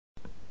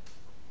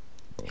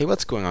Hey,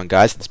 what's going on,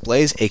 guys? It's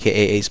Blaze, aka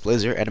Ace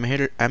Blazer, and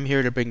I'm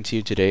here to bring to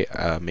you today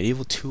a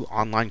Medieval 2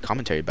 online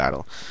commentary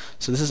battle.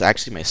 So this is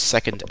actually my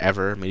second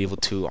ever Medieval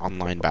 2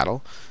 online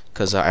battle,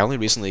 because I only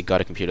recently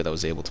got a computer that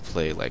was able to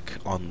play like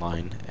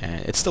online,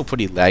 and it's still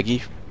pretty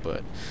laggy,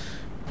 but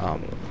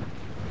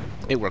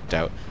it worked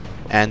out.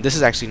 And this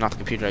is actually not the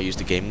computer I used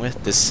to game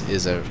with. This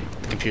is the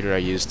computer I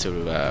used to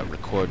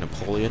record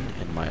Napoleon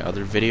in my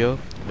other video,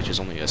 which is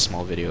only a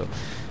small video.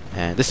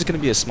 And this is going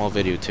to be a small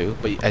video too,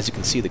 but as you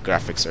can see, the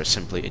graphics are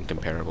simply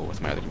incomparable with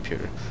my other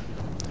computer.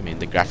 I mean,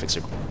 the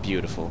graphics are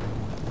beautiful.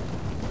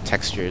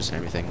 Textures and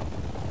everything.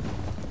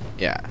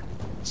 Yeah.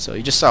 So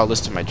you just saw a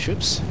list of my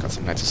troops. Got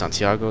some Knights of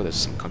Santiago, there's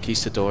some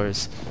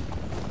Conquistadors.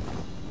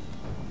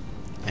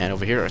 And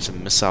over here are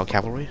some missile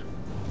cavalry.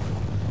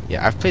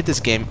 Yeah, I've played this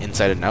game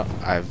inside and out.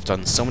 I've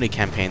done so many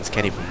campaigns, I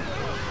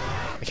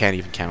can't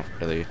even count,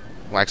 really.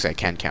 Well, actually I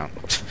can count.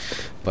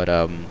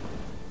 But,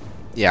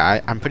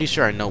 yeah, I'm pretty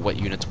sure I know what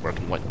units work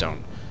and what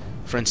don't.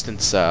 For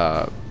instance,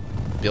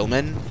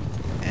 billmen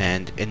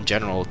and in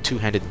general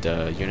two-handed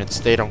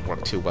units, they don't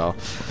work too well.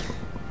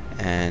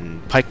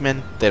 And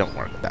pikemen, they don't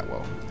work that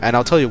well. And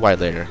I'll tell you why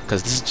later,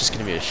 because this is just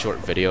going to be a short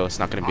video. It's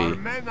not going to be... Our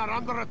men are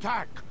under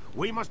attack.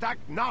 We must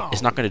act now.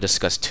 It's not going to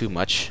discuss too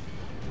much,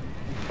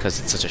 because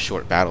it's such a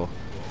short battle.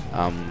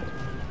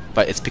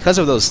 But it's because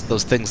of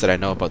those things that I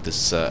know about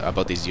this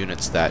about these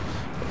units that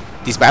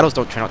these battles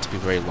don't turn out to be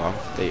very long.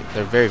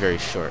 They're very, very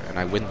short, and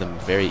I win them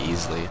very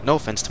easily. No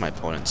offense to my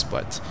opponents,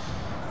 but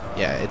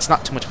yeah, it's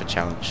not too much of a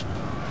challenge.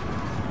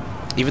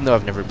 Even though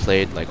I've never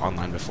played like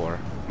online before.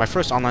 My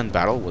first online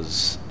battle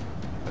was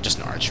just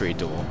an archery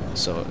duel,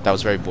 so that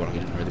was very boring. I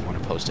didn't really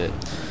want to post it.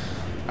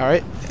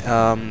 Alright,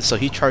 so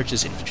he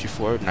charges infantry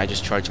forward, and I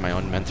just charge my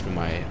own men through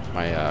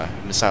my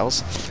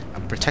missiles. I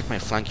protect my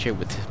flank here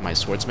with my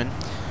swordsman,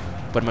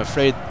 but I'm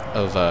afraid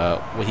of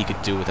what he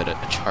could do with a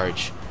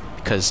charge,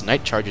 because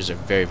knight charges are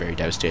very, very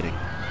devastating.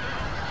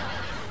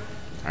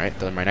 Alright,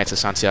 those are my Knights of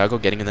Santiago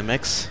getting in the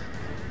mix.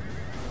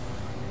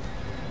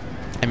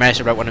 I managed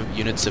to rout one of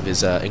units of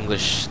his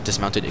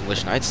dismounted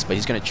English knights, but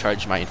he's going to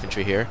charge my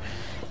infantry here,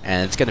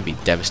 and it's going to be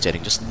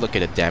devastating. Just look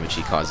at the damage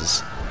he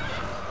causes.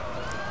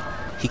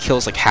 He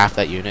kills like half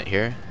that unit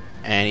here,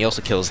 and he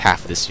also kills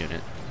half this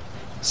unit.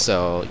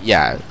 So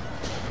yeah,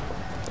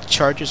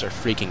 charges are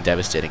freaking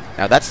devastating.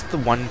 Now that's the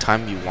one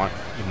time you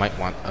might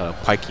want a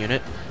pike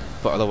unit,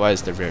 but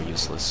otherwise they're very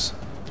useless,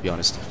 to be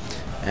honest.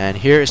 And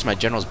here is my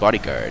general's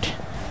bodyguard.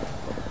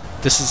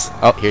 This is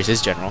here's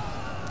his general.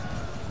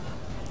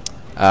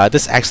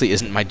 This actually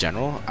isn't my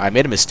general. I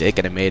made a mistake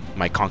and I made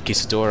my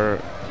conquistador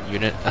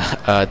unit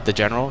the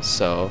general,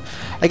 so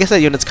I guess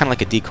that unit's kind of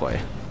like a decoy.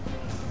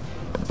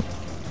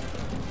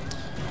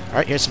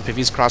 Alright, here's some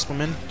Pavese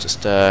crossbowmen. Just,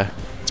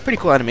 it's a pretty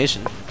cool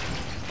animation.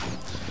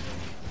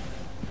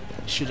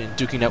 Shooting,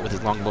 duking out with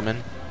his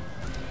longbowmen.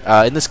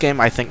 In this game,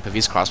 I think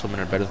Pavese crossbowmen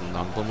are better than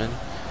longbowmen.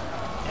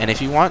 And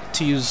if you want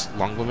to use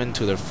longbowmen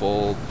to their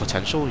full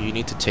potential, you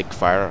need to take the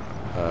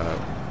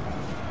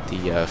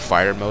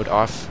fire mode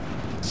off,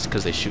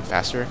 because they shoot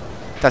faster.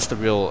 That's the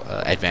real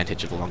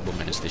advantage of the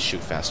longbowmen, is they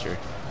shoot faster.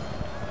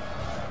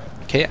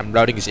 Okay, I'm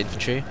routing his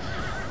infantry,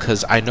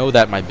 because I know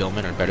that my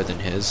billmen are better than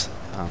his.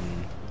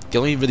 The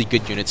only really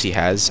good units he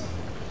has...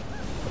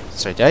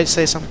 Sorry, did I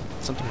say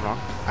something wrong?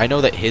 I know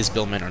that his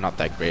billmen are not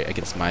that great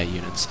against my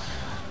units.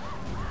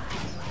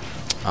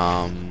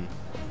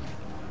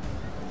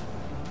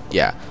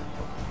 Yeah.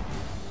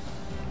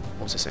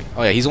 What was I saying?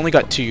 Oh yeah, he's only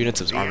got 2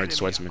 units of armored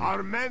swordsmen.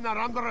 Our men are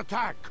under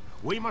attack.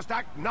 We must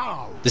act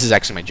now. This is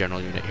actually my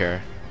general unit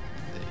here.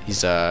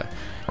 He's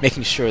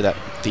making sure that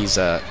these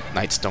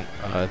knights don't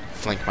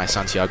flank my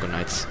Santiago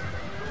knights.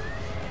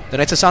 The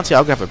Knights of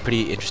Santiago have a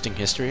pretty interesting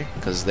history,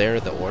 because they're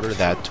the order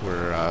that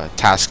were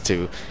tasked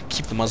to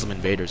keep the Muslim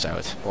invaders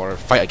out, or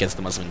fight against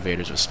the Muslim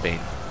invaders of Spain.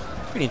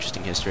 Pretty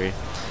interesting history.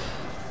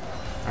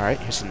 Alright,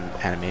 here's some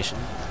animation.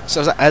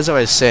 So as I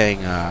was saying,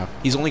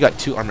 he's only got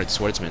 2 armored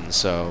swordsmen,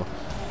 so...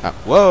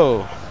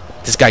 whoa!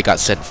 This guy got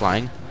sent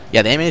flying.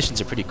 Yeah, the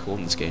animations are pretty cool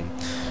in this game.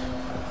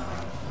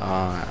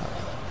 Yeah,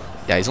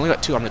 he's only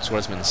got 2 armored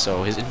swordsmen,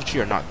 so his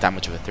infantry are not that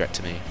much of a threat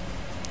to me.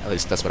 At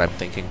least that's what I'm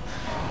thinking.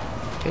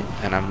 Okay,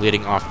 and I'm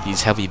leading off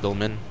these heavy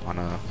billmen on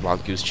a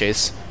wild goose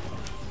chase.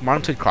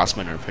 Mounted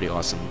crossmen are pretty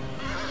awesome.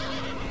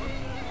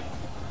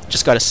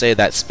 Just gotta say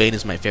that Spain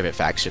is my favorite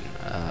faction,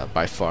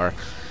 by far.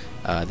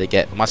 They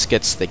get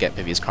muskets, they get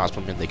Pavese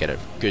crossbowmen, they get a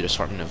good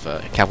assortment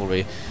of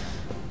cavalry.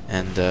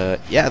 And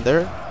yeah,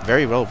 they're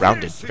very well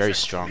rounded, very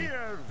strong.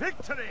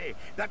 Victory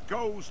that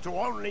goes to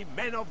only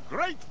men of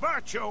great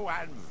virtue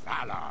and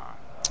valor.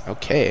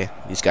 Okay,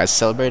 these guys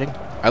celebrating.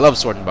 I love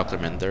sword and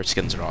bucklermen, their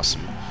skins are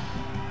awesome.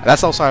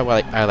 That's also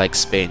why I like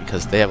Spain,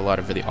 because they have a lot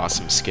of really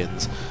awesome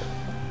skins.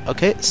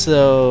 Okay,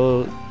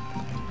 so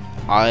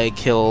I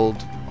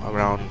killed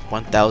around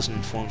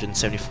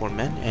 1,474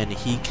 men, and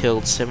he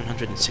killed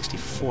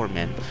 764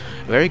 men.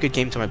 A very good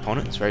game to my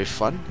opponent. It's very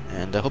fun,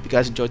 and I hope you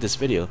guys enjoyed this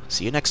video.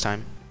 See you next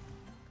time.